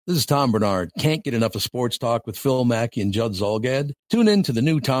This is Tom Bernard. Can't get enough of sports talk with Phil Mackey and Judd Zolgad? Tune in to the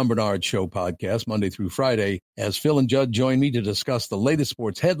new Tom Bernard Show podcast Monday through Friday as Phil and Judd join me to discuss the latest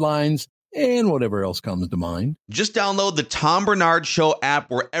sports headlines and whatever else comes to mind. Just download the Tom Bernard Show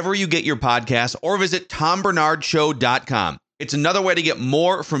app wherever you get your podcasts or visit tombernardshow.com. It's another way to get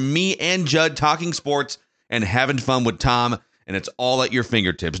more from me and Judd talking sports and having fun with Tom, and it's all at your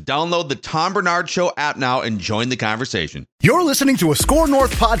fingertips. Download the Tom Bernard Show app now and join the conversation. You're listening to a Score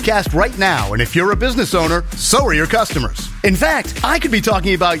North podcast right now, and if you're a business owner, so are your customers. In fact, I could be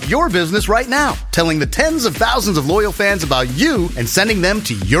talking about your business right now, telling the tens of thousands of loyal fans about you and sending them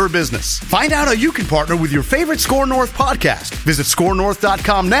to your business. Find out how you can partner with your favorite Score North podcast. Visit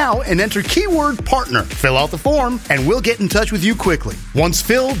scorenorth.com now and enter keyword partner. Fill out the form, and we'll get in touch with you quickly. Once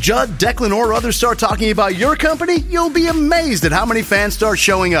Phil, Judd, Declan, or others start talking about your company, you'll be amazed at how many fans start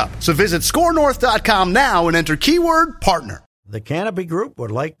showing up. So visit scorenorth.com now and enter keyword partner. The Canopy Group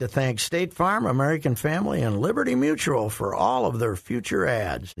would like to thank State Farm, American Family, and Liberty Mutual for all of their future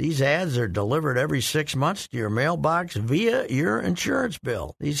ads. These ads are delivered every 6 months to your mailbox via your insurance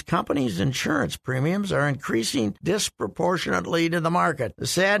bill. These companies' insurance premiums are increasing disproportionately to the market. The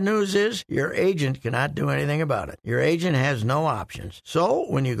sad news is your agent cannot do anything about it. Your agent has no options. So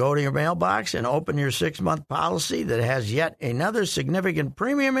when you go to your mailbox and open your 6-month policy that has yet another significant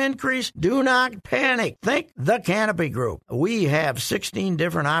premium increase, do not panic. Think the Canopy Group. We have 16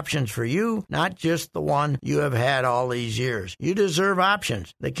 different options for you, not just the one you have had all these years. You deserve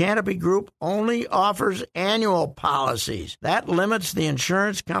options. The Canopy Group only offers annual policies. That limits the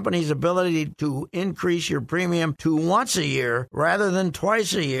insurance company's ability to increase your premium to once a year rather than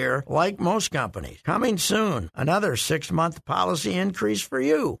twice a year like most companies. Coming soon, another 6-month policy increase for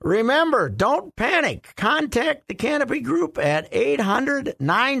you. Remember, don't panic. Contact the Canopy Group at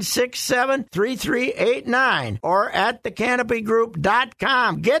 800-967-3389 or at the CanopyGroup.com.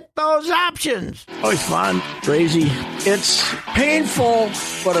 Get those options. Always fun, crazy. It's painful,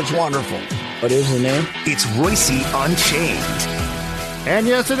 but it's wonderful. What is the name? It's Royce Unchained. And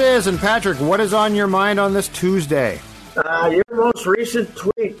yes, it is. And Patrick, what is on your mind on this Tuesday? Your most recent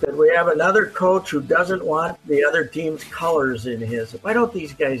tweet that we have another coach who doesn't want the other team's colors in his. Why don't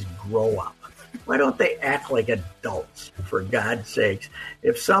these guys grow up? Why don't they act like adults, for God's sakes?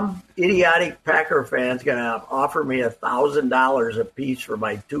 If some idiotic Packer fan's going to offer me $1,000 a piece for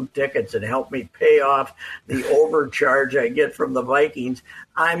my 2 tickets and help me pay off the overcharge I get from the Vikings,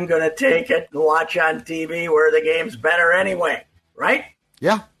 I'm going to take it and watch on TV where the game's better anyway, right?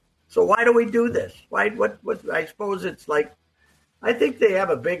 Yeah. So why do we do this? What I suppose it's like, I think they have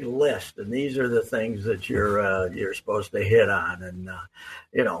a big list, and these are the things that you're supposed to hit on, and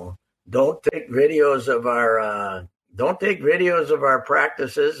Don't take videos of our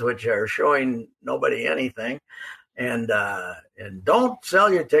practices, which are showing nobody anything, and don't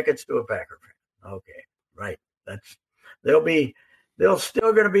sell your tickets to a Packer fan. Okay, right. They'll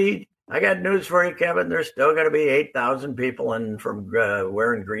still going to be. I got news for you, Kevin. There's still going to be 8,000 people from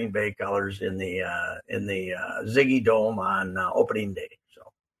wearing Green Bay colors in the Ziggy Dome on opening day.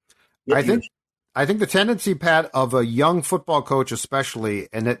 So I think the tendency, Pat, of a young football coach especially,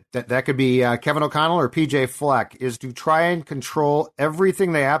 and that could be Kevin O'Connell or PJ Fleck, is to try and control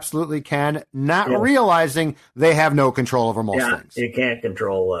everything they absolutely can, not realizing they have no control over most things. You can't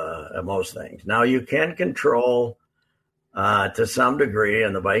control most things. Now, you can control to some degree,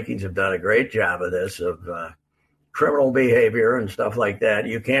 and the Vikings have done a great job of this, of criminal behavior and stuff like that.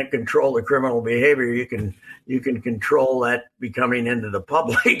 You can't control the criminal behavior. You can control that becoming into the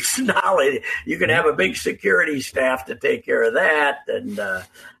public's knowledge. You can have a big security staff to take care of that, and I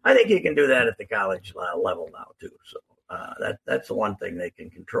think you can do that at the college level now too. So that's the one thing they can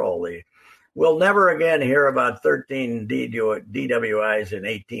control. We'll never again hear about 13 DWIs in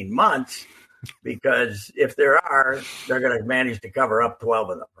 18 months. Because if there are, they're going to manage to cover up 12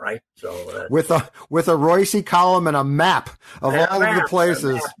 of them, right? So with a Royce column and a map of all of the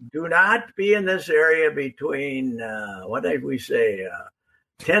places. Do not be in this area between what did we say?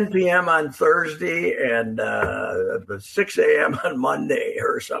 10 p.m. on Thursday and 6 a.m. on Monday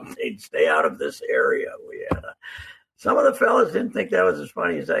or something. Stay out of this area. We had some of the fellas didn't think that was as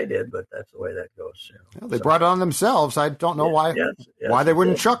funny as I did, but that's the way that goes. Well, they brought it on themselves. I don't know why they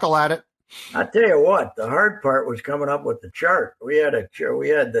wouldn't chuckle at it. I tell you what, the hard part was coming up with the chart. We had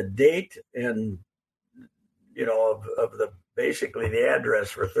the date and of the basically the address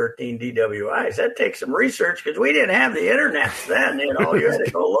for 13 DWIs. That takes some research because we didn't have the internet then. You had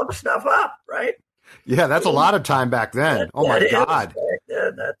to go look stuff up, right? Yeah, that's a lot of time back then. My God,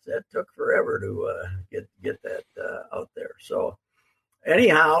 that took forever to get that out there. So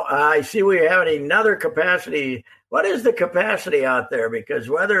anyhow, I see we have another capacity what is the capacity out there? Because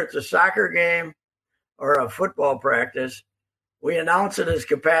whether it's a soccer game or a football practice, we announce it as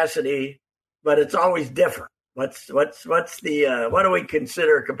capacity, but it's always different. What's the what do we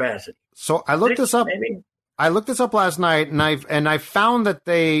consider capacity? So I looked this up. Maybe? I looked this up last night, and I found that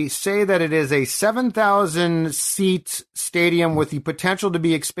they say that it is a 7,000 seat stadium with the potential to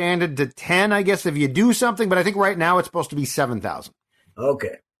be expanded to 10, I guess, if you do something. But I think right now it's supposed to be 7,000.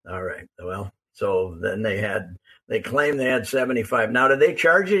 Okay, all right. Well, so then they claim they had 75. Now, did they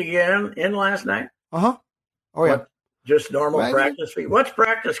charge you again in last night? Oh yeah. What, just normal practice fee? What's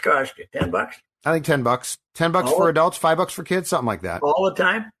practice cost you? $10? I think $10. $10 for adults, $5 for kids, something like that. All the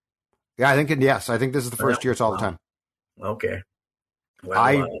time? Yeah, I think this is the first year it's all the time. Okay. Well,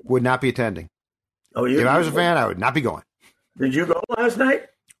 I would not be attending. Oh, if I was a fan, I would not be going. Did you go last night?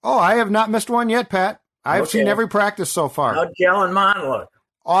 Oh, I have not missed one yet, Pat. I've seen every practice so far. How'd Kellen Mond look?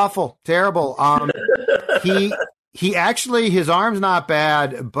 Awful, terrible. He actually, his arm's not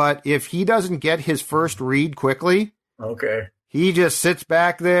bad, but if he doesn't get his first read quickly, he just sits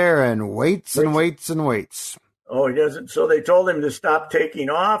back there and waits and waits and waits. Oh, he doesn't. So they told him to stop taking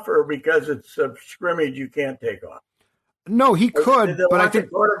off, or because it's a scrimmage, you can't take off? No, he could, but I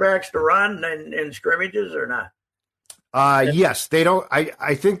think quarterbacks to run in scrimmages or not. Yes, they don't.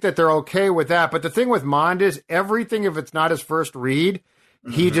 I think that they're okay with that. But the thing with Mond is everything, if it's not his first read,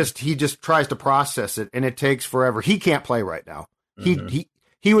 he just tries to process it, and it takes forever. He can't play right now.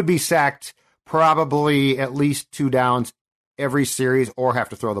 He would be sacked probably at least 2 downs every series, or have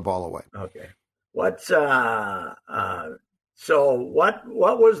to throw the ball away. Okay. What's so what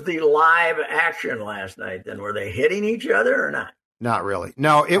was the live action last night then? Were they hitting each other or not? Not really.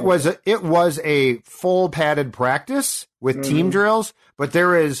 No, it was a full padded practice with team drills, but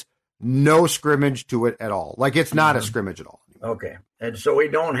there is no scrimmage to it at all. Like it's not a scrimmage at all. Okay. And so we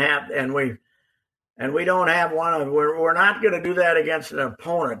don't have we don't have one of we're not going to do that against an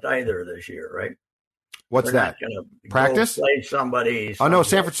opponent either this year, right? What's that? Practice? Play somebody. Oh no,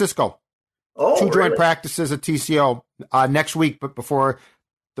 San Francisco. Oh, 2 joint practices at TCO next week, but before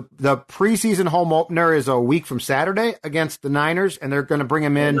the preseason home opener is a week from Saturday against the Niners, and they're going to bring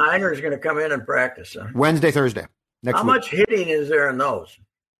him in. The Niners are going to come in and practice. Huh? Wednesday, Thursday next How week. much hitting is there in those?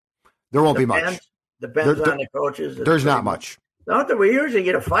 There won't be much. Depends on the coaches. There's not much. Don't we usually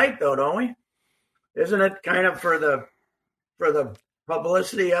get a fight though, don't we? Isn't it kind of for the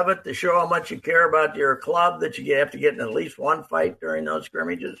publicity of it to show how much you care about your club that you have to get in at least one fight during those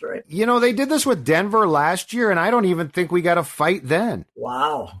scrimmages, right? You know, they did this with Denver last year, and I don't even think we got a fight then.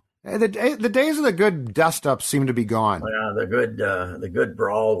 Wow. The days of the good dust-ups seem to be gone. Yeah, the good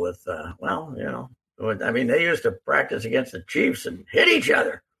brawl with, I mean, they used to practice against the Chiefs and hit each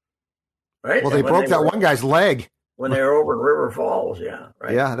other, right? Well, they broke that one guy's leg. When they were over in River Falls, yeah.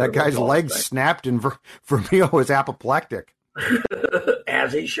 Right? Yeah, that guy's leg snapped, and Vermeil was apoplectic.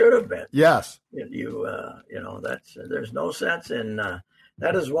 As he should have been. Yes. There's no sense in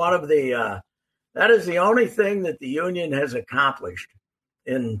that is one of the that is the only thing that the union has accomplished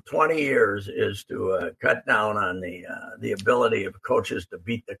in 20 years is to cut down on the ability of coaches to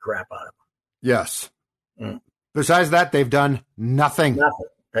beat the crap out of them. Yes. Besides that, they've done nothing. Nothing.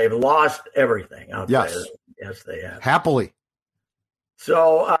 They've lost everything out yes. there. Yes, they have. Happily.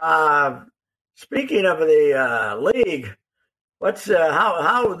 So, speaking of the league, what's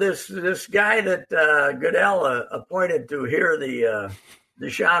how this guy that Goodell appointed to hear the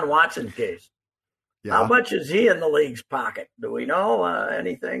Deshaun Watson case? Yeah. How much is he in the league's pocket? Do we know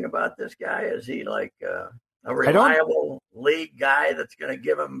anything about this guy? Is he like a reliable league guy that's going to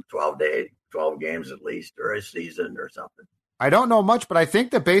give him 12 games at least, or a season or something? I don't know much, but I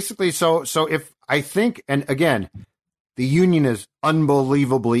think that basically, so if I think, and again, the union is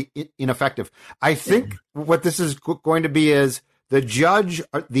unbelievably ineffective. I think what this is going to be is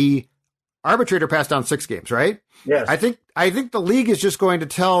the arbitrator passed down 6 games, right? Yes. I think the league is just going to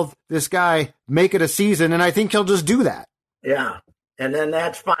tell this guy, make it a season, and I think he'll just do that. Yeah. And then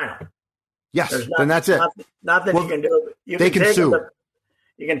that's final. Yes. Then that's it. Nothing you can do. They can sue.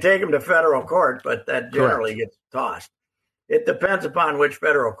 You can take him to federal court, but that generally gets tossed. It depends upon which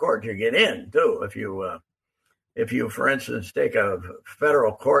federal court you get in, too. If you, for instance, take a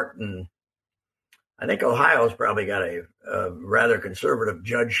federal court, and I think Ohio's probably got a rather conservative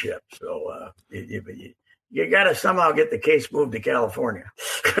judgeship, so you got to somehow get the case moved to California.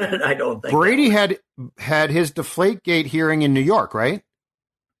 I don't think Brady had his Deflategate hearing in New York, right?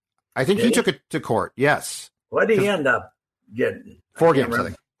 I think he took it to court. Yes. What did he end up getting? 4 games, I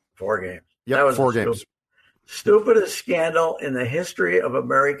think. 4 games. Yep, that was 4 games. Stupidest scandal in the history of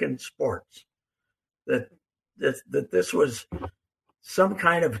American sports. That this was some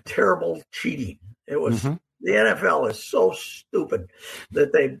kind of terrible cheating. It was The NFL is so stupid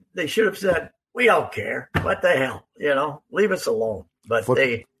that they should have said, we don't care. What the hell? Leave us alone. But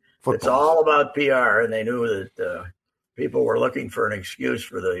it's all about PR, and they knew that people were looking for an excuse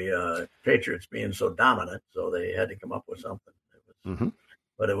for the Patriots being so dominant, so they had to come up with something.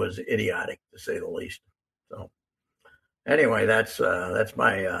 But it was idiotic, to say the least. So anyway, that's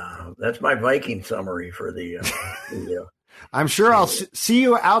my Viking summary for the. I'm sure I'll see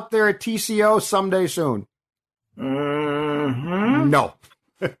you out there at TCO someday soon. No.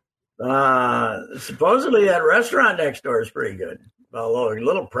 Supposedly that restaurant next door is pretty good, although a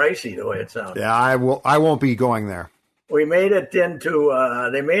little pricey the way it sounds. Yeah, I won't be going there. We made it into.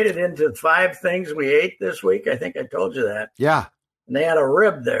 They made it into 5 things we ate this week. I think I told you that. Yeah. And they had a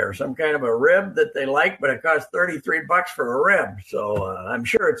rib there, some kind of a rib that they like, but it cost $33 for a rib. So I'm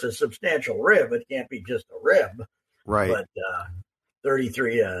sure it's a substantial rib. It can't be just a rib, right? But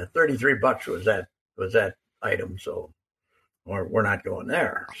 $33 was that item. So we're not going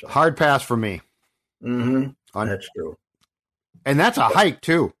there. So. Hard pass for me. That's true. And that's a hike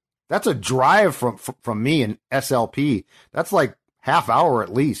too. That's a drive from me in SLP. That's like half hour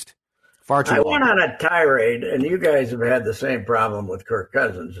at least. Far too long. I went on a tirade, and you guys have had the same problem with Kirk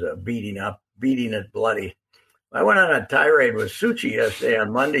Cousins, beating it bloody. I went on a tirade with Suchi yesterday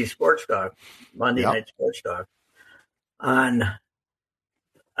on Monday Night Sports Talk.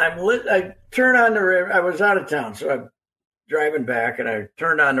 I turned on the radio. I was out of town, so I'm driving back, and I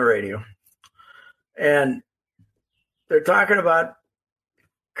turned on the radio, and they're talking about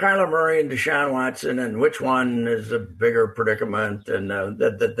Kyler Murray and Deshaun Watson, and which one is a bigger predicament, and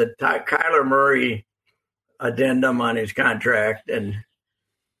the Kyler Murray addendum on his contract, and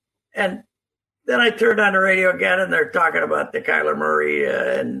then I turned on the radio again, and they're talking about the Kyler Murray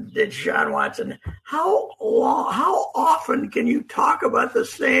and Deshaun Watson. How often can you talk about the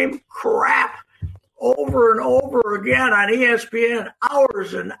same crap over and over again on ESPN?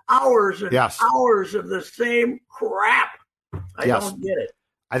 Hours and hours and hours of the same crap. I don't get it.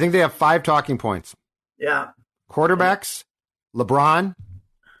 I think they have 5 talking points. Yeah. Quarterbacks, LeBron,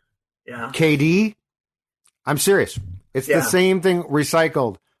 KD. I'm serious. It's the same thing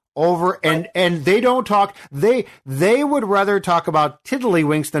recycled over, and they don't talk. They would rather talk about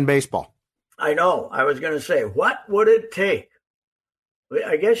tiddlywinks than baseball. I know. I was going to say, what would it take?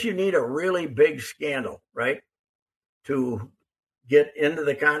 I guess you need a really big scandal, right, to get into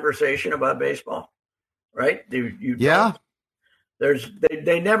the conversation about baseball, right? They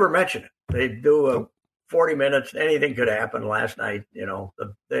never mention it. They do 40 minutes. Anything could happen. Last night, the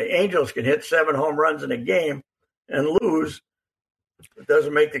Angels can hit 7 home runs in a game and lose. It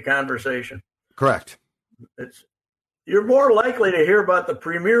doesn't make the conversation. Correct. You're more likely to hear about the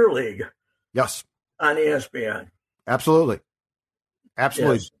Premier League. Yes. On ESPN. Absolutely.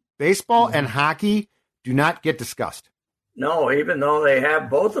 Yes. Baseball and hockey do not get discussed. No, even though they have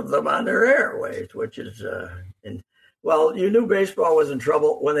both of them on their airwaves, which is well, you knew baseball was in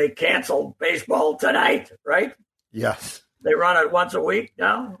trouble when they canceled Baseball Tonight, right? Yes. They run it once a week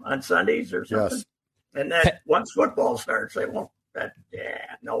now on Sundays or something. Yes. And then once football starts, they won't. It's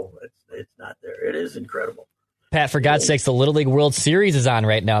not there. It is incredible. Pat, for God's sakes, the Little League World Series is on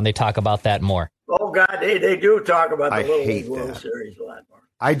right now, and they talk about that more. Oh, God, they do talk about the Little League World Series a lot more.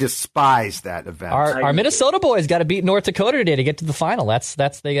 I despise that event. Our Minnesota boys got to beat North Dakota today to get to the final.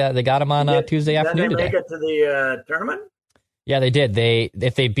 They got them on Tuesday afternoon today. Did they make it to the tournament? Yeah, they did.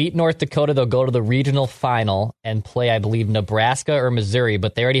 If they beat North Dakota, they'll go to the regional final and play, I believe, Nebraska or Missouri.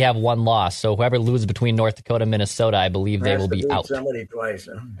 But they already have 1 loss, so whoever loses between North Dakota and Minnesota, I believe they will be out. Somebody twice.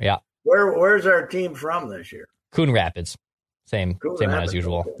 Huh? Yeah. Where's our team from this year? Coon Rapids. Same one as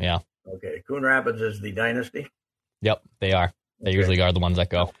usual. Okay. Yeah. Okay. Coon Rapids is the dynasty. Yep, they are. They usually are the ones that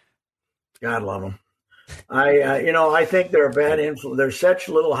go. God love them. I think they're a bad influence. They're such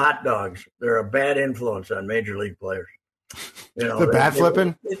little hot dogs. They're a bad influence on major league players. The bat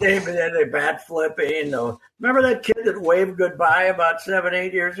flipping? They bat flipping. Remember that kid that waved goodbye about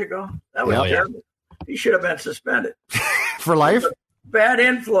 7-8 years ago? That was terrible. He should have been suspended. For life? Bad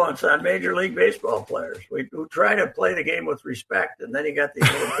influence on Major League Baseball players who try to play the game with respect, and then you got these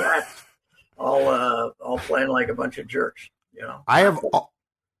little bats all playing like a bunch of jerks. I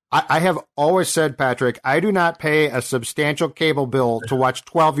have always said, Patrick, I do not pay a substantial cable bill to watch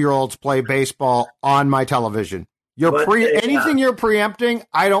 12-year-olds play baseball on my television. Anything you're preempting,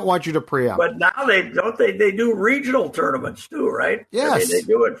 I don't want you to preempt. But now they do regional tournaments too, right? Yes. They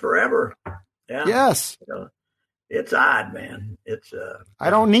do it forever. Yeah. Yes. It's odd, man. I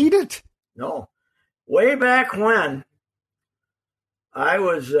don't need it. No. Way back when I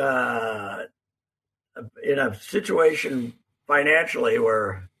was in a situation financially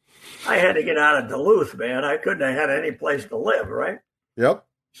where I had to get out of Duluth, man. I couldn't have had any place to live, right? Yep.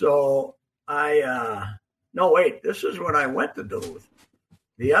 So this is when I went to Duluth.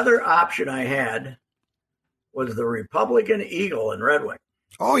 The other option I had was the Republican Eagle in Red Wing.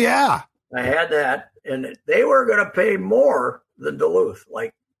 Oh, yeah. I had that, and they were going to pay more than Duluth,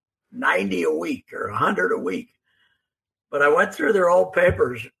 like $90 a week or $100 a week. But I went through their old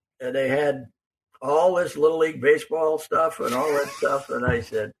papers, and they had all this Little League baseball stuff and all that stuff. And I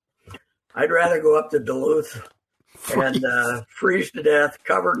said, I'd rather go up to Duluth and freeze to death,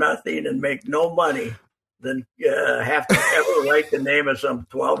 cover nothing, and make no money than have to ever write the name of some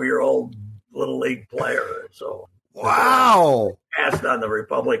 12-year-old Little League player. So, wow. Passed on the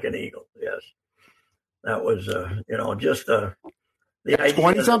Republican Eagle. Yes. That was, just the idea.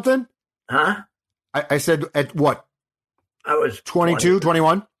 20-something? Huh? I said at what? I was 22,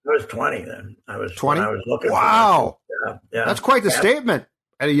 21? I was 20 then. I was 20? I was looking. Wow. Yeah. That's quite the statement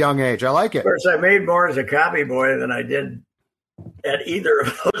at a young age. I like it. Of course, I made more as a copy boy than I did at either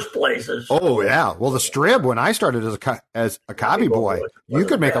of those places. Oh, yeah. Well, the Strib, when I started as a copy boy, you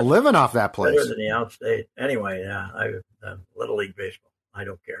could make a living off that place. Better than the outstate. Anyway, yeah, Little League baseball. I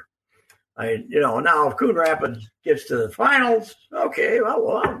don't care. Now if Coon Rapids gets to the finals, okay,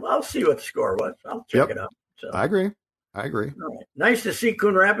 well, I'll see what the score was. I'll check it out. So, I agree. Right. Nice to see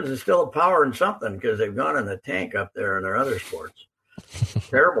Coon Rapids is still a power in something because they've gone in the tank up there in their other sports.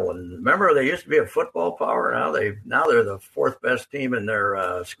 Terrible. And remember, they used to be a football power. Now they're the fourth best team in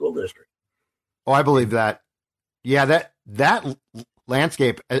their school district. Oh, I believe that. Yeah, that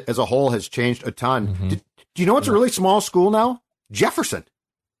landscape as a whole has changed a ton. Mm-hmm. Do you know it's a really small school now? Jefferson.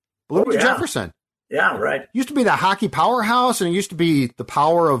 Bloomington Jefferson. Yeah, right. Used to be the hockey powerhouse, and it used to be the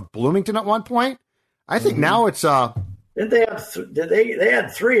power of Bloomington at one point. I think now it's Didn't they have? They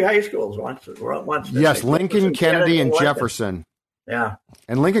had three high schools once? Yes, Lincoln, Kennedy, and Jefferson. Yeah,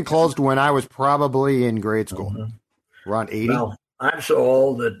 and Lincoln closed when I was probably in grade school, around 80. Well, I'm so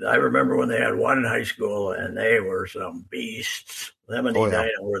old that I remember when they had one in high school, and they were some beasts. Them and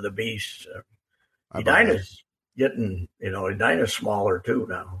Edina were the beasts. Edina's getting, Edina's smaller too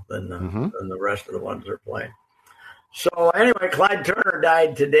now than the rest of the ones they're playing. So anyway, Clyde Turner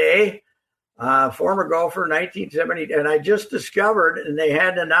died today. Former Gopher, 1970, and I just discovered, and they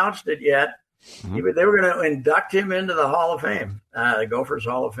hadn't announced it yet, they were going to induct him into the Hall of Fame, the Gophers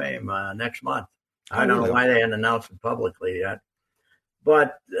Hall of Fame next month. I don't know why they hadn't announced it publicly yet.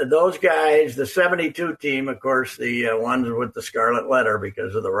 But those guys, the 72 team, of course, the ones with the scarlet letter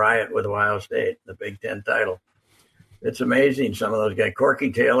because of the riot with Ohio State, the Big Ten title. It's amazing, some of those guys.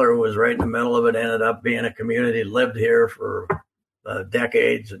 Corky Taylor, who was right in the middle of it, ended up being a community, lived here for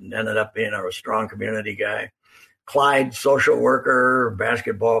decades and ended up being a strong community guy. Clyde, social worker,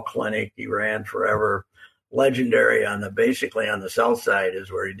 basketball clinic, he ran forever. Legendary basically on the south side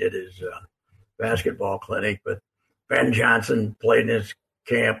is where he did his basketball clinic. But Ben Johnson played in his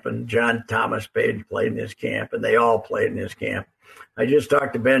camp, and John Thomas played in his camp, and they all played in his camp. I just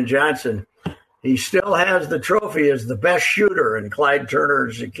talked to Ben Johnson. He still has the trophy as the best shooter in Clyde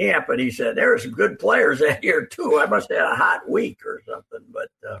Turner's camp, and he said, there are some good players that year, too. I must have had a hot week or something. But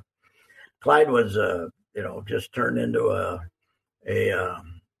Clyde was, just turned into a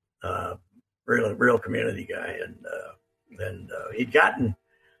real community guy. And he'd gotten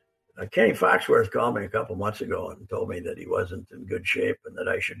Kenny Foxworth called me a couple months ago and told me that he wasn't in good shape and that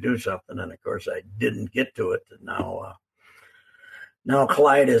I should do something. And, of course, I didn't get to it. And now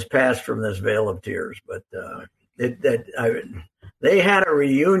Clyde has passed from this vale of tears, but they had a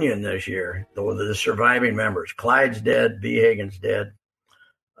reunion this year, the surviving members. Clyde's dead, B. Hagen's dead.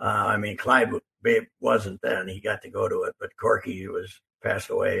 Clyde wasn't then; he got to go to it, but Corky was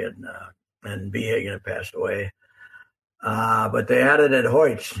passed away, and B. Hagen had passed away. But they had it at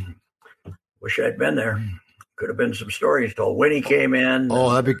Hoyt's. Wish I'd been there. Could have been some stories told. Winnie came in.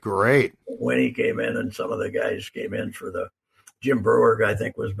 Oh, that'd be great. Winnie came in, and some of the guys came in for the. Jim Brewer, I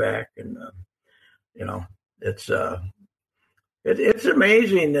think, was back, and it's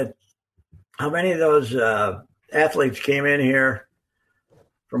amazing that how many of those athletes came in here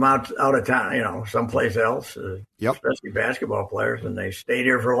from out of town, someplace else, especially basketball players, and they stayed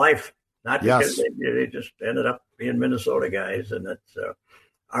here for life. Not because they just ended up being Minnesota guys, and it's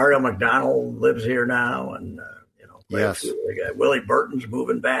Ariel McDonald lives here now, and Willie Burton's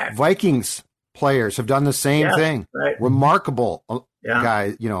moving back. Vikings players have done the same thing. Right. Remarkable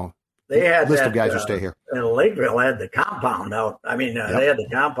guys, they had list of guys who stay here. And Lakeville had the compound out. They had the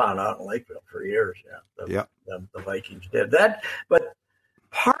compound out in Lakeville for years. The Vikings did that. But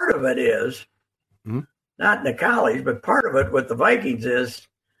part of it is, not in the college, but part of it with the Vikings is,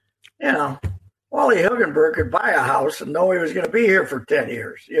 Wally Hilgenberg could buy a house and know he was going to be here for 10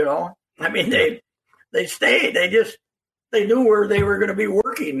 years, you know? I mean, they stayed. They knew where they were going to be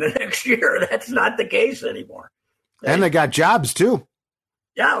working the next year. That's not the case anymore. And they got jobs, too.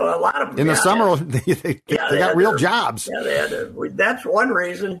 Yeah, well, a lot of them. In the summer, they got real jobs. Yeah, they had that's one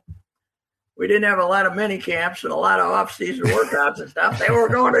reason we didn't have a lot of mini camps and a lot of off-season workouts and stuff. They were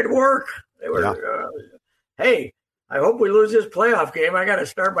going to work. They were, hey, I hope we lose this playoff game. I got to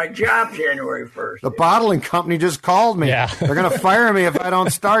start my job January 1st. The bottling company just called me. Yeah. They're going to fire me if I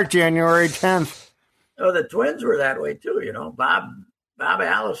don't start January 10th. Oh, the Twins were that way too. You know, Bob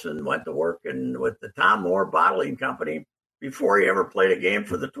Allison went to work with the Tom Moore Bottling Company before he ever played a game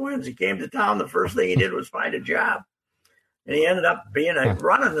for the Twins. He came to town. The first thing he did was find a job, and he ended up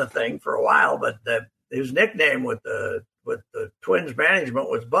running the thing for a while. But his nickname with the Twins management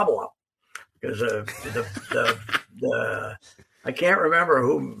was Bubble Up, because I can't remember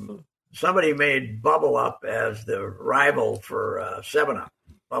who, somebody made Bubble Up as the rival for 7-Up.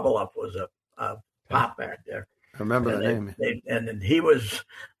 Bubble Up was a pop back there. I remember the name. And he was,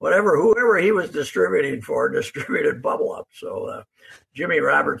 whoever he was distributing for, distributed Bubble Up. So Jimmy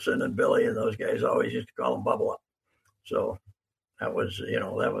Robertson and Billy and those guys always used to call him Bubble Up. So that was a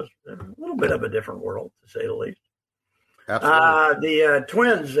little bit of a different world, to say the least. Absolutely. The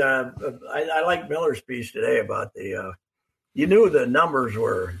Twins, I like Miller's piece today about you knew the numbers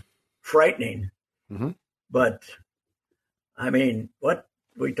were frightening, but I mean,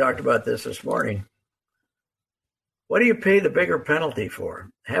 we talked about this morning. What do you pay the bigger penalty for?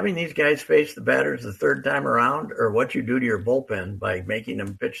 Having these guys face the batters the third time around, or what you do to your bullpen by making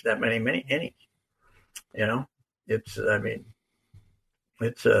them pitch that many innings? You know, it's a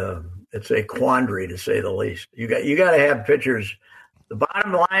quandary, to say the least. You got to have pitchers. The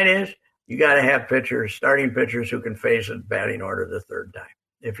bottom line is you got to have starting pitchers who can face a batting order the third time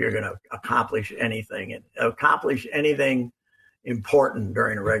if you're going to accomplish anything important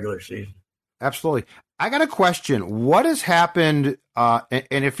during a regular season. Absolutely. I got a question. What has happened, and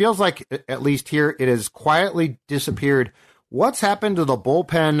it feels like, at least here, it has quietly disappeared. What's happened to the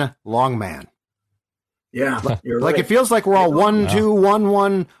bullpen long man? Yeah. You're like right. It feels like we're all 1-2,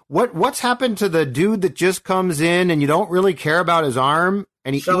 1-1. What's happened to the dude that just comes in and you don't really care about his arm,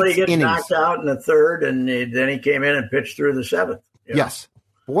 and somebody gets innings? knocked out in the third, and then he came in and pitched through the seventh. Yes.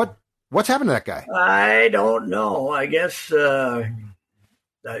 What's happened to that guy? I don't know. I guess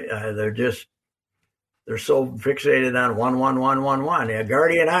they're so fixated on 1-1-1-1-1. Yeah,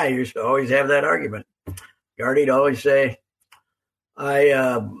 Gardy and I used to always have that argument. Gardy'd always say, I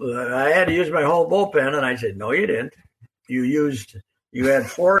had to use my whole bullpen, and I said, no, you didn't. You had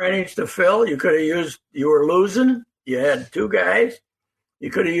 4 innings to fill. You were losing. You had 2 guys. You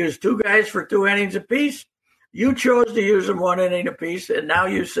could have used 2 guys for 2 innings apiece. You chose to use them 1 inning apiece, and now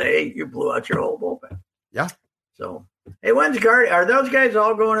you say you blew out your whole bullpen. Yeah. So, hey, when's Gardy? Are those guys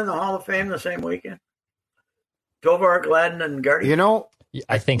all going in the Hall of Fame the same weekend? Tovar, Gladden, and Gardy? You know,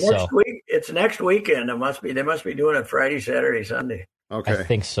 I think so. It's next weekend. They must be doing it Friday, Saturday, Sunday. Okay. I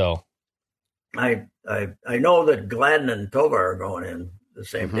think so. I know that Gladden and Tovar are going in the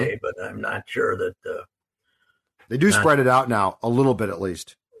same day, but I'm not sure that they do spread it out now a little bit, at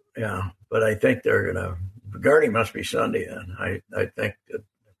least. Yeah, but I think they're gonna. Gardy must be Sunday then. I think that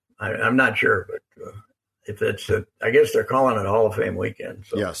I'm not sure, but if it's I guess they're calling it Hall of Fame weekend.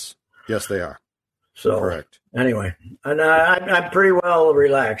 So. Yes, they are. So correct. Anyway, and I'm pretty well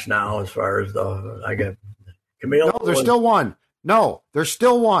relaxed now as far as I got Camille. No, there's still one. No, there's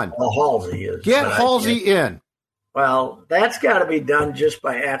still one. Well, Halsey is. Get Halsey in. Well, that's got to be done just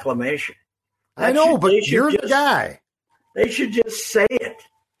by acclamation. I know, but you're the guy. They should just say it.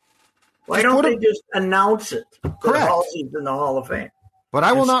 Why don't they just announce it? Correct. Halsey's in the Hall of Fame. But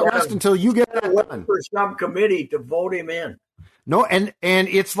I will not rest until you get that done. For some committee to vote him in. No, and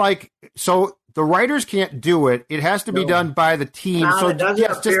it's like, so the writers can't do it. It has to be done by the team. No, so it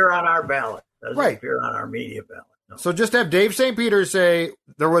doesn't appear on our ballot. It doesn't appear on our media ballot. No. So just have Dave St. Peter say,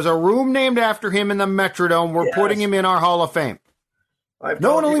 there was a room named after him in the Metrodome. We're putting him in our Hall of Fame.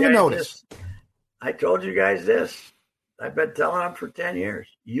 No one will even notice. I told you guys this. I've been telling them for 10 years.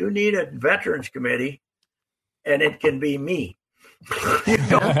 You need a veterans committee, and it can be me.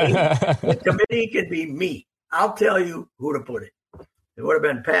 The committee can be me. I'll tell you who to put it. It would have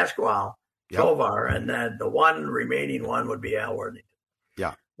been Pasquale, Tovar, and then the remaining one would be Al Worthington.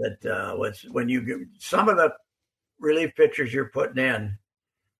 Yeah. That was when you give some of the relief pitchers you're putting in,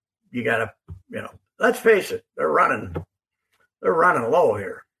 you got to, let's face it, they're running low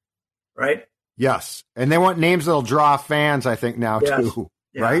here, right? Yes, and they want names that'll draw fans, I think, now, too,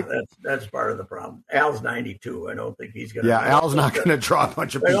 right? That's part of the problem. Al's 92. I don't think he's going to. Yeah, Al's not going to draw a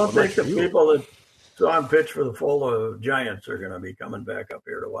bunch of people. I don't think the people that saw him pitch for the Full Giants. Are going to be coming back up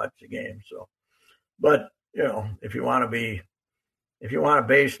here to watch the game. So, but if you want to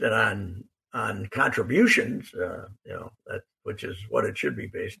base it on contributions, that which is what it should be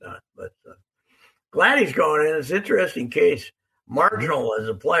based on. But glad he's going in. It's an interesting case. Marginal as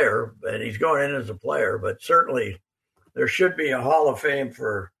a player, and he's going in as a player, but certainly there should be a Hall of Fame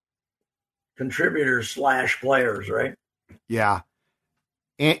for contributors / players, right? Yeah.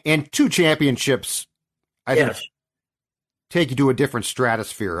 And 2 championships, I think, take you to a different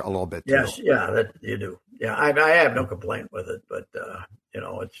stratosphere a little bit. Yes, that you do. Yeah, I have no complaint with it, but,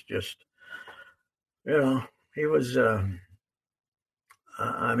 it's just, he was,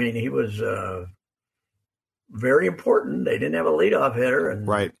 he was very important. They didn't have a leadoff hitter. And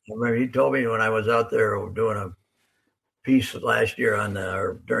right. I remember he told me when I was out there doing a piece last year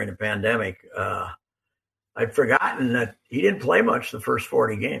during the pandemic, I'd forgotten that he didn't play much the first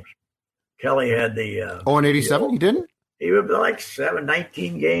 40 games. Kelly had the... in 87? He didn't? He would be like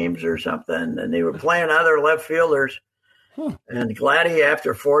 19 games or something, and they were playing other left fielders. And Gladdy,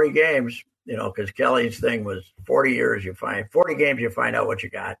 after 40 games, because Kelly's thing was 40 games, you find out what you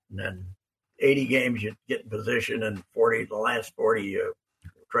got, and then 80 games you get in position, and the last 40 you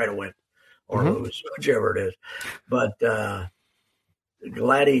try to win or lose, whichever it is. But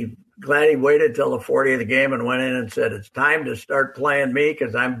Gladdy waited till the 40th game and went in and said, "It's time to start playing me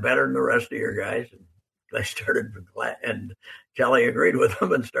because I'm better than the rest of your guys." And they started, and Kelly agreed with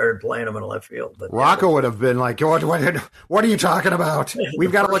him and started playing him in left field. But Rocco would have been like, "What are you talking about?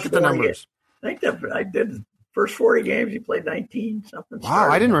 We've got to look at the numbers." I think that I did. First 40 games, he played 19 something. Wow,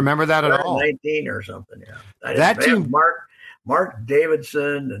 I didn't remember that at all. 19 or something, yeah. That team, Mark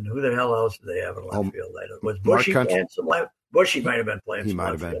Davidson, and who the hell else did they have in left field? Was Bushy playing some left? Bushy might have been playing some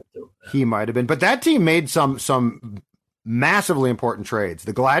left field too. Yeah. He might have been, but that team made some massively important trades.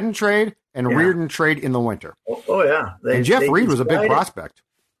 The Gladden trade and Reardon trade in the winter. Oh yeah, and Jeff Reed was a big prospect.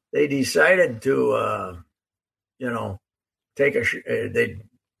 They decided to, take they'd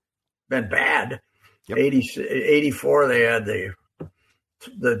been bad. Yep. 84, they had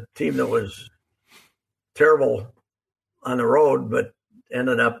the team that was terrible on the road, but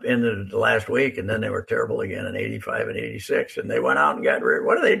ended up into the last week, and then they were terrible again in 85 and 86, and they went out and got rid.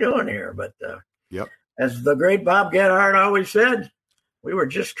 What are they doing here? But as the great Bob Gethard always said, we were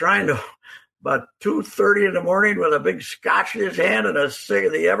just trying to, about 2:30 in the morning with a big scotch in his hand and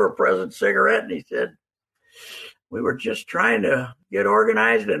the ever-present cigarette, and he said, "We were just trying to get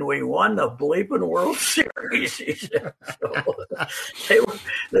organized, and we won the bleeping World Series." He said. So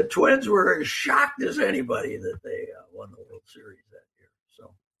the Twins were as shocked as anybody that they won the World Series that year.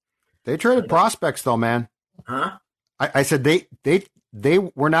 So they traded prospects, though, man. Huh? I said they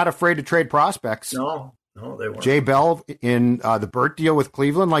were not afraid to trade prospects. No, they weren't. Jay Bell in the Burt deal with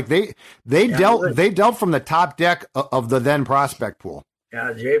Cleveland, like they dealt from the top deck of the then prospect pool.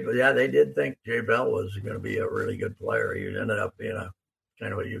 Yeah, they did think Jay Bell was going to be a really good player. He ended up being a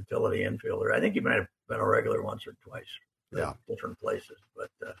kind of a utility infielder. I think he might have been a regular once or twice, different places. But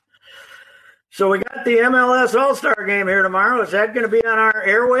so we got the MLS All-Star Game here tomorrow. Is that going to be on our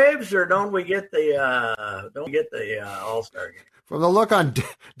airwaves, or don't we get the All-Star Game? From the look on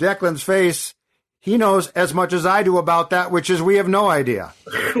Declan's face, he knows as much as I do about that, which is we have no idea.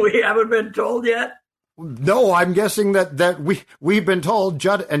 We haven't been told yet. No, I'm guessing that we've been told.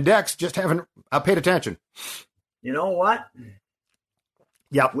 Judd and Dex just haven't paid attention. You know what?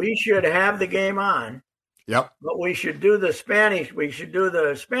 Yep. We should have the game on. Yep. But we should do the Spanish. We should do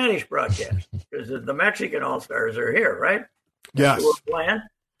the Spanish broadcast because the Mexican All-Stars are here, right? Yes. We're playing.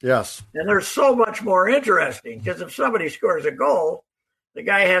 Yes. And they're so much more interesting because if somebody scores a goal, the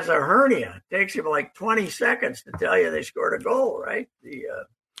guy has a hernia. It takes him like 20 seconds to tell you they scored a goal, right?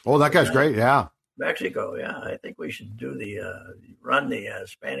 That guy's great. Yeah. Mexico, yeah. I think we should do run the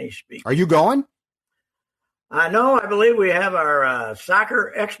Spanish speak. Are you going? No, I believe we have our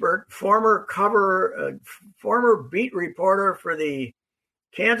soccer expert, former beat reporter for the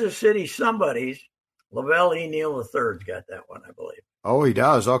Kansas City Somebodies, Lavelle E. Neal III's got that one, I believe. Oh, he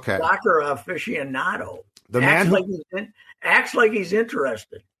does. Okay. Soccer aficionado. The man acts like he's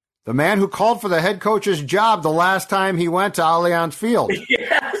interested. The man who called for the head coach's job the last time he went to Allianz Field.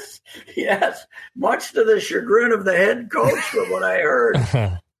 Yes. Much to the chagrin of the head coach, from what I heard,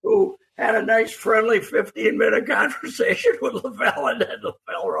 who had a nice, friendly 15-minute conversation with Lavelle, and then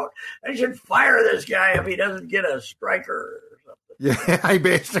Lavelle wrote, "I should fire this guy if he doesn't get a striker or something." Yeah, I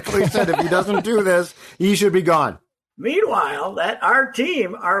basically said if he doesn't do this, he should be gone. Meanwhile, that our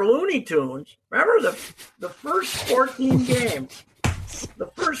team, our Looney Tunes, remember the first 14 games? The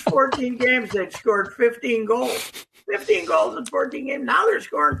first 14 games, they'd scored 15 goals. 15 goals in 14 games. Now they're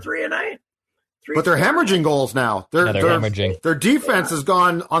scoring 3 a night. But they're hemorrhaging goals now. They're hemorrhaging. Their defense has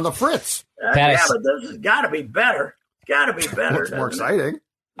gone on the fritz. But this has got to be better. It's got to be better. It's more exciting.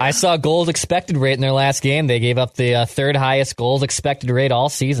 I saw goals expected rate in their last game. They gave up the third highest goals expected rate all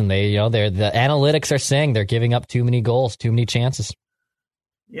season. The analytics are saying they're giving up too many goals, too many chances.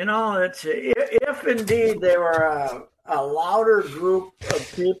 It's if indeed they were a louder group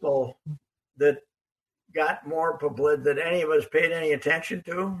of people that got more publicity that any of us paid any attention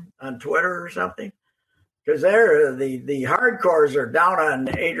to on Twitter or something, because they're the hardcores are down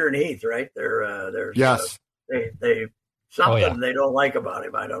on Adrian Heath, right? They're yes, they something they don't like about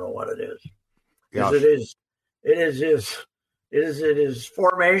him. I don't know what it is. Yes. Is it his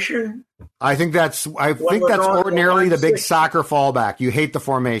formation? I think that's ordinarily the big soccer fallback. You hate the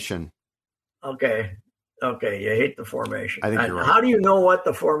formation. Okay, you hate the formation. I think you're right. How do you know what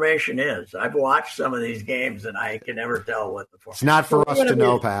the formation is? I've watched some of these games and I can never tell what the formation is. It's not for us to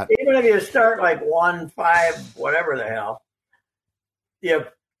know, Pat. Even if you start like 1-5, whatever the hell,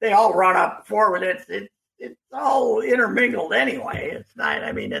 they all run up forward. It's all intermingled anyway. It's not.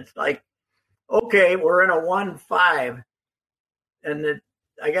 I mean, it's like, okay, we're in a 1-5, and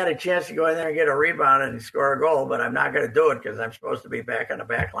I got a chance to go in there and get a rebound and score a goal, but I'm not going to do it because I'm supposed to be back on the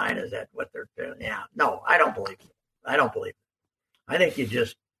back line. Is that what they're doing? Yeah. No, I don't believe it. I think you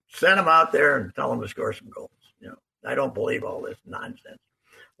just send them out there and tell them to score some goals. I don't believe all this nonsense.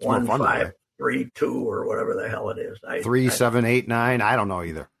 1-5, 3-2, or whatever the hell it is. 3, 7, 8, 9. I don't know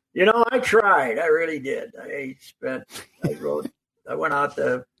either. I tried. I really did. I went out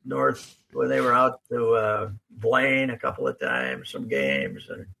to North when they were out to Blaine a couple of times, some games,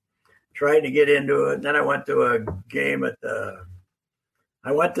 and tried to get into it. And then I went to a game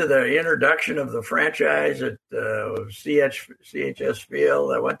I went to the introduction of the franchise at CHS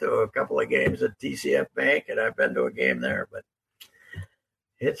Field. I went to a couple of games at TCF Bank, and I've been to a game there. But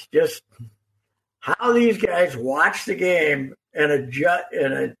it's just how these guys watch the game and judge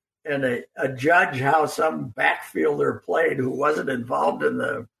how some backfielder played who wasn't involved in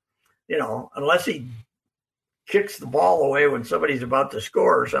the, unless he kicks the ball away when somebody's about to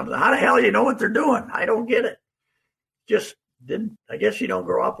score or something. How the hell do you know what they're doing? I don't get it. I guess you don't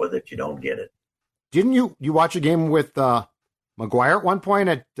grow up with it. You don't get it. Didn't you watch a game with McGuire at one point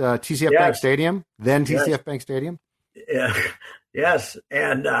at TCF Bank Stadium? Then TCF Bank Stadium? Yeah. Yes.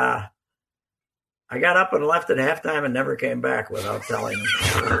 And I got up and left at halftime and never came back without telling him.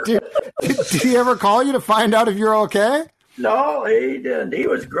 Did he ever call you to find out if you're okay? No, he didn't. He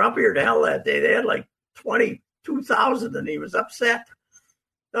was grumpier than hell that day. They had like 22,000 and he was upset.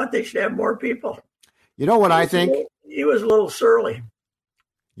 Thought they should have more people. You know what I think? He was a little surly.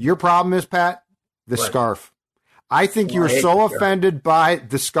 Your problem is, Pat, the scarf. I think you were so offended by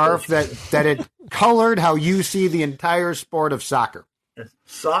the scarf that it colored how you see the entire sport of soccer.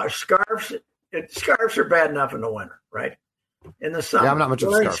 Scarves are bad enough in the winter, right? In the summer. Yeah, I'm not much of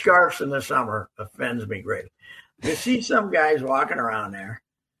a scarf. Scarves in the summer offends me greatly. You see some guys walking around there,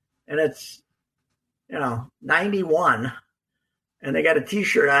 and it's, 91, and they got a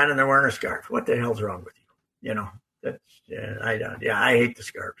T-shirt on and they're wearing a scarf. What the hell's wrong with you? I hate the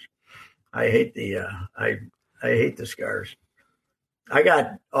scarves. I hate the scarves. I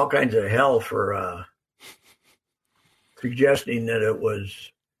got all kinds of hell for suggesting that it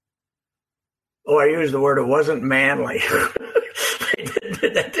was. Oh, I used the word. It wasn't manly.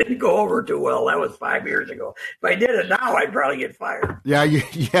 That didn't go over too well. That was 5 years ago. If I did it now, I'd probably get fired. Yeah.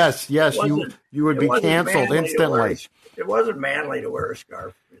 Yes. You would be canceled instantly. It wasn't manly to wear a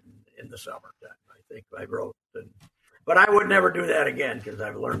scarf in the summertime. I think I wrote, but I would never do that again because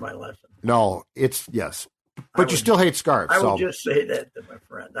I've learned my lesson. No, but you still hate scarves. I would just say that to my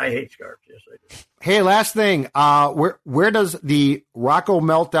friend. I hate scarves. Yes, I do. Hey, last thing. Where does the Rocco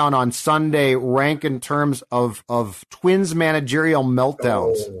meltdown on Sunday rank in terms of Twins managerial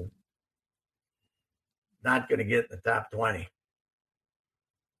meltdowns? Not going to get in the top 20.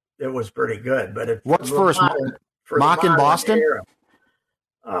 It was pretty good, but what's first? Mock in Boston? Era.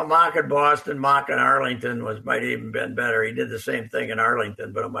 Mock in Boston, Mock in Arlington might even been better. He did the same thing in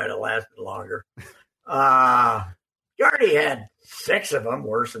Arlington, but it might have lasted longer. Gardy had 6 of them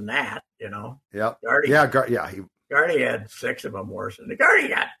worse than that, Yep. Gardy had 6 of them worse than Gardy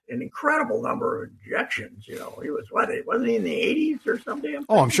got an incredible number of injections. He was wasn't he in the 80s or something?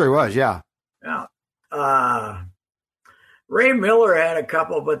 Oh, I'm sure he was. Yeah. Yeah. Ray Miller had a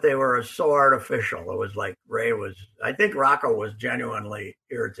couple, but they were so artificial. It was like I think Rocco was genuinely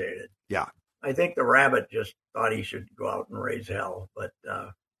irritated. Yeah. I think the Rabbit just thought he should go out and raise hell, but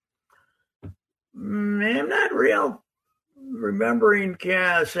I'm not real remembering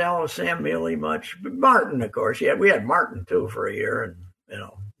Sam Mealy much. But Martin, of course. Yeah, we had Martin too for a year, and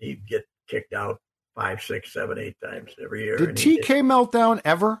he'd get kicked out 5, 6, 7, 8 times every year. Did TK melt down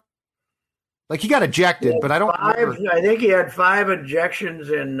ever? Like, he got ejected, but I don't remember. I think he had 5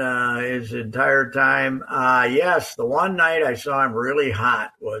 ejections in his entire time. Yes, the one night I saw him really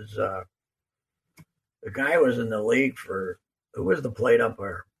hot was the guy was in the league for – who was the plate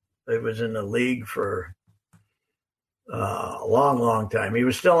umpire? It was in the league for a long, long time. He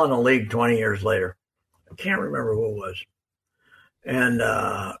was still in the league 20 years later. I can't remember who it was. And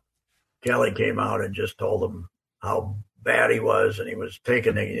Kelly came out and just told him how bad he was, and he was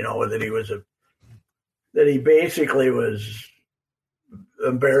taking it, that he basically was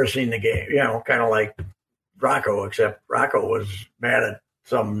embarrassing the game, kind of like Rocco, except Rocco was mad at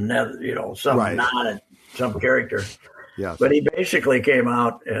some character. Yes. But he basically came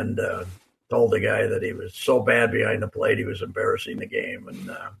out and told the guy that he was so bad behind the plate he was embarrassing the game,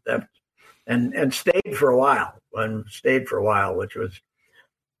 and stayed for a while, which was.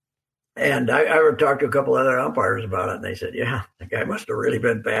 And I talked to a couple other umpires about it, and they said, "Yeah, the guy must have really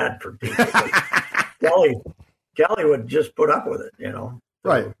been bad for people." Kelly would just put up with it,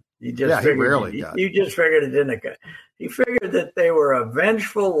 Right. So he just figured, he just figured it didn't. He figured that they were a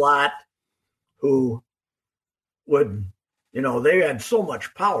vengeful lot who would, they had so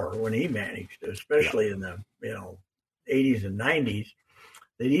much power when he managed, especially in the 80s and 90s,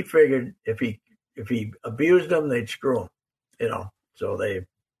 that he figured if he abused them, they'd screw him, So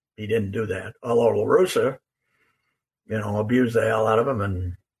he didn't do that. Although La Russa, abused the hell out of him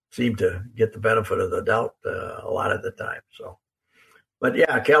and seemed to get the benefit of the doubt a lot of the time. So, but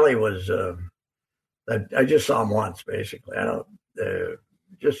yeah, Kelly was. I just saw him once, basically. I don't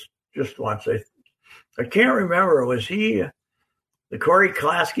just once. I can't remember. Was he the Corey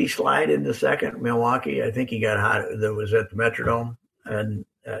Klasky slide into second, Milwaukee? I think he got hot. That was at the Metrodome, and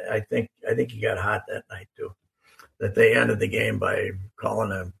I think he got hot that night too. That they ended the game by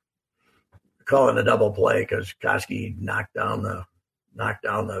calling a double play because Klasky knocked down the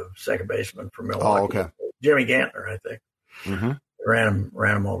second baseman for Milwaukee. Oh, okay. Jimmy Gantner, I think. Mm-hmm. Ran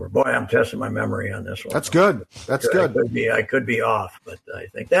him over. Boy, I'm testing my memory on this one. That's good. That's good. I could be off, but I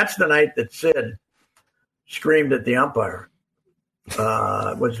think that's the night that Sid screamed at the umpire.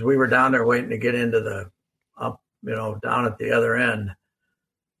 We were down there waiting to get into the down at the other end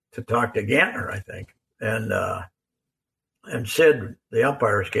to talk to Gantner, I think. And Sid, the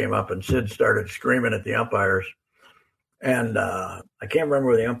umpires came up, and Sid started screaming at the umpires. And I can't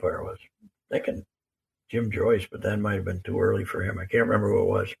remember who the umpire was. I'm thinking Jim Joyce, but that might have been too early for him. I can't remember who it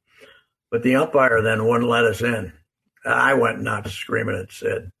was. But the umpire then wouldn't let us in. I went nuts screaming at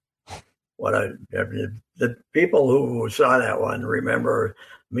Sid. The people who saw that one remember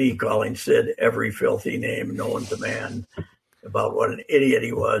me calling Sid every filthy name known to man about what an idiot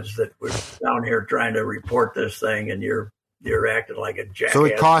he was that was down here trying to report this thing, and you're acting like a jackass. So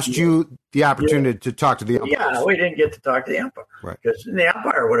it cost you the opportunity to talk to the umpire. Yeah, we didn't get to talk to the umpire. Right. Because the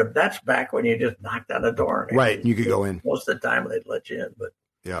umpire would have, that's back when you just knocked on the door. Right, you could go in. Most of the time they'd let you in. But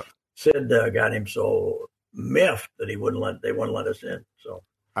yeah, Sid got him so miffed that they wouldn't let us in. So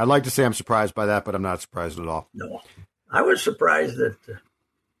I'd like to say I'm surprised by that, but I'm not surprised at all. No. I was surprised that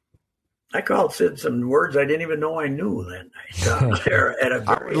I called Sid some words I didn't even know I knew that night.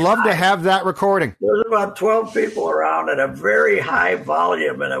 I would love to have that recording. There was about 12 people around at a very high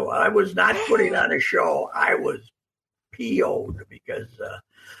volume, and I was not putting on a show. I was PO'd because,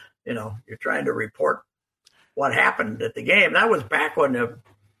 you're trying to report what happened at the game. That was back when,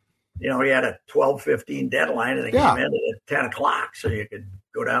 he had a 12:15 deadline, and the game ended at 10 o'clock, so you could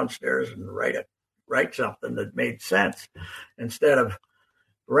go downstairs and write something that made sense instead of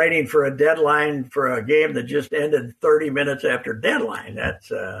writing for a deadline for a game that just ended 30 minutes after deadline. That's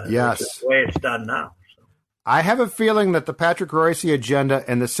the way it's done now. So. I have a feeling that the Patrick Royce agenda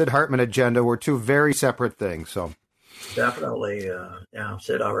and the Sid Hartman agenda were two very separate things. So definitely,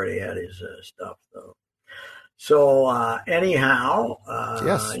 Sid already had his stuff though. So anyhow,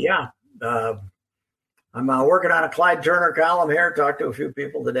 I'm working on a Clyde Turner column here. Talked to a few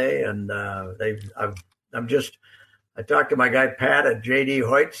people today, and I talked to my guy Pat at JD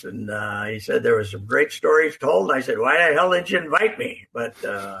Hoyt's, and he said there was some great stories told. And I said, "Why the hell didn't you invite me?" But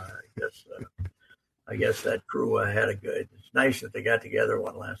I guess that crew had a good. It's nice that they got together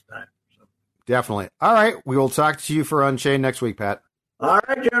one last time. So. Definitely. All right, we will talk to you for Unchained next week, Pat. All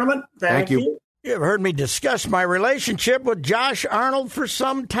right, gentlemen. Thank you. You've heard me discuss my relationship with Josh Arnold for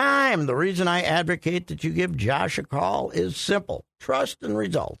some time. The reason I advocate that you give Josh a call is simple. trust, and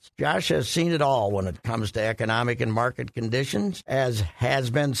results. Josh has seen it all when it comes to economic and market conditions. As has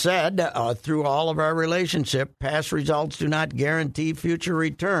been said, through all of our relationship, past results do not guarantee future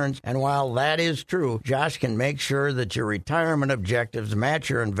returns. And while that is true, Josh can make sure that your retirement objectives match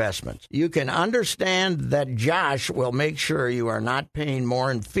your investments. You can understand that Josh will make sure you are not paying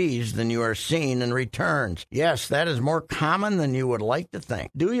more in fees than you are seeing in returns. Yes, that is more common than you would like to think.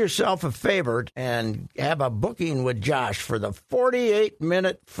 Do yourself a favor and have a booking with Josh for the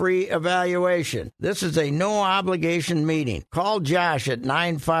 48-minute free evaluation. This is a no-obligation meeting. Call Josh at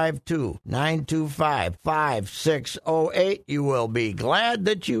 952-925-5608. You will be glad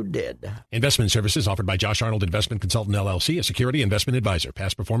that you did. Investment services offered by Josh Arnold Investment Consultant, LLC, a security investment advisor.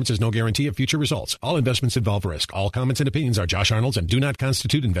 Past performance is no guarantee of future results. All investments involve risk. All comments and opinions are Josh Arnold's and do not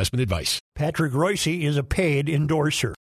constitute investment advice. Patrick Royce is a paid endorser.